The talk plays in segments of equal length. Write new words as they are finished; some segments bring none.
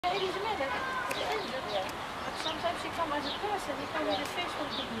sometimes she come as a person, they come with a face of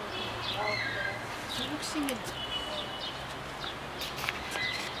the beauty. She looks similar.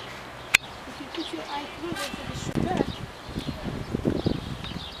 If you put your eye closer to the super.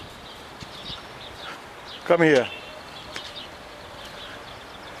 Come here.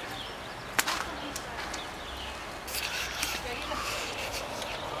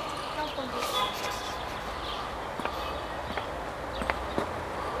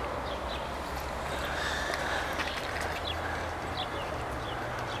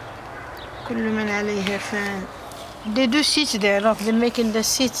 كل من عليها فان. They do seats there, look, they're making the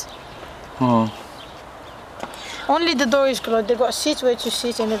seats. Only the door is closed, they got seats where to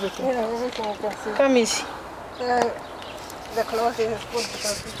sit and everything. Yeah, everything you can see. Come easy. The clothes is good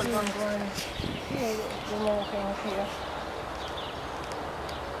because people don't go and remove things here.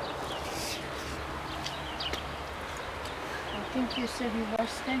 I think you said you were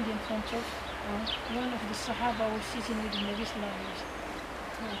standing in front of one of the Sahaba was sitting with the Nabi Sallallahu Alaihi Wasallam.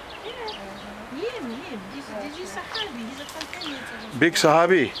 Yeah, this is Sahabi, he's a companion. Big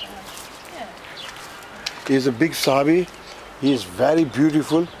Sahabi. Yeah. He's a big Sahabi. He is very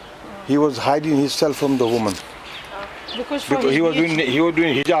beautiful. He was hiding himself from the woman. Because he was doing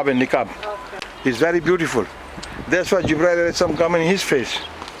hijab and niqab. Okay. He's very beautiful. That's why Jibreel alayhi salam come in his face.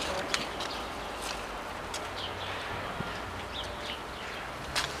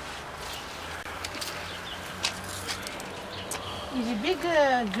 It's a big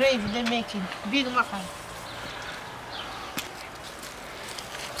grave they're making, big maqam.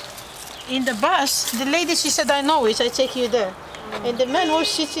 In the bus, the lady, she said, I know it, I take you there. And the man was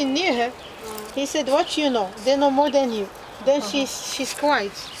sitting near her. He said, what you know? They know more than you. Then she's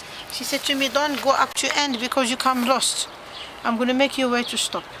quiet. She said to me, don't go up to end because you come lost. I'm going to make you where to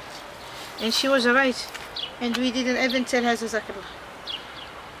stop. And she was right. And we didn't even tell her, Jazakallah.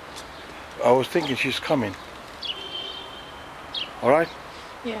 I was thinking she's coming. All right?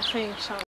 Yeah, khair, inshallah.